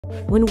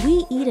When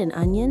we eat an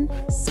onion,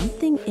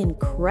 something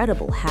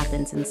incredible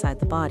happens inside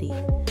the body.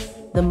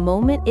 The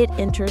moment it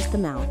enters the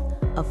mouth,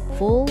 a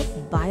full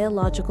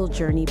biological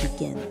journey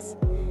begins.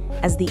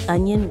 As the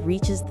onion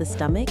reaches the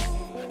stomach,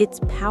 its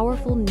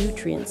powerful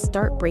nutrients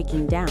start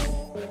breaking down.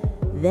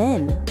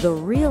 Then, the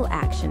real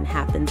action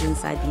happens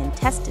inside the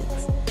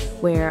intestines,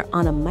 where,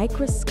 on a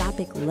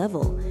microscopic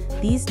level,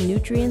 these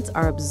nutrients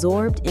are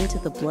absorbed into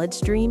the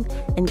bloodstream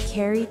and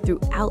carried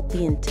throughout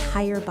the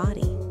entire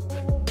body.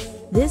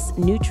 This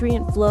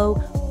nutrient flow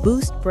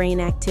boosts brain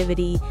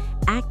activity,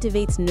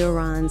 activates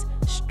neurons,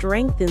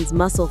 strengthens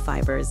muscle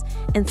fibers,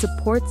 and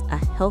supports a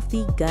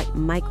healthy gut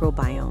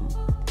microbiome.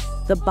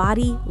 The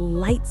body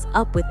lights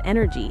up with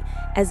energy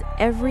as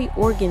every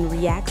organ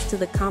reacts to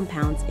the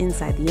compounds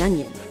inside the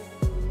onion.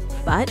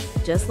 But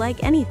just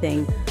like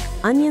anything,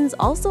 onions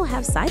also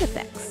have side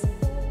effects.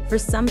 For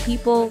some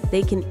people,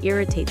 they can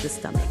irritate the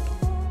stomach,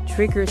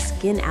 trigger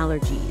skin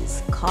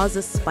allergies, cause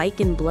a spike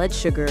in blood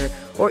sugar,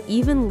 or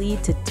even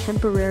lead to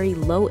temporary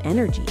low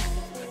energy.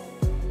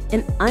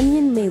 An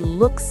onion may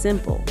look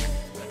simple,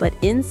 but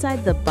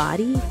inside the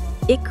body,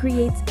 it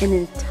creates an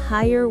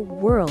entire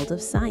world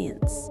of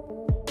science.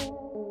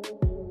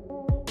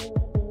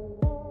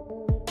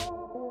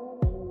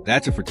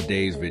 That's it for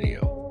today's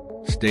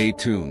video. Stay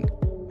tuned.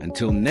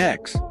 Until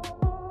next,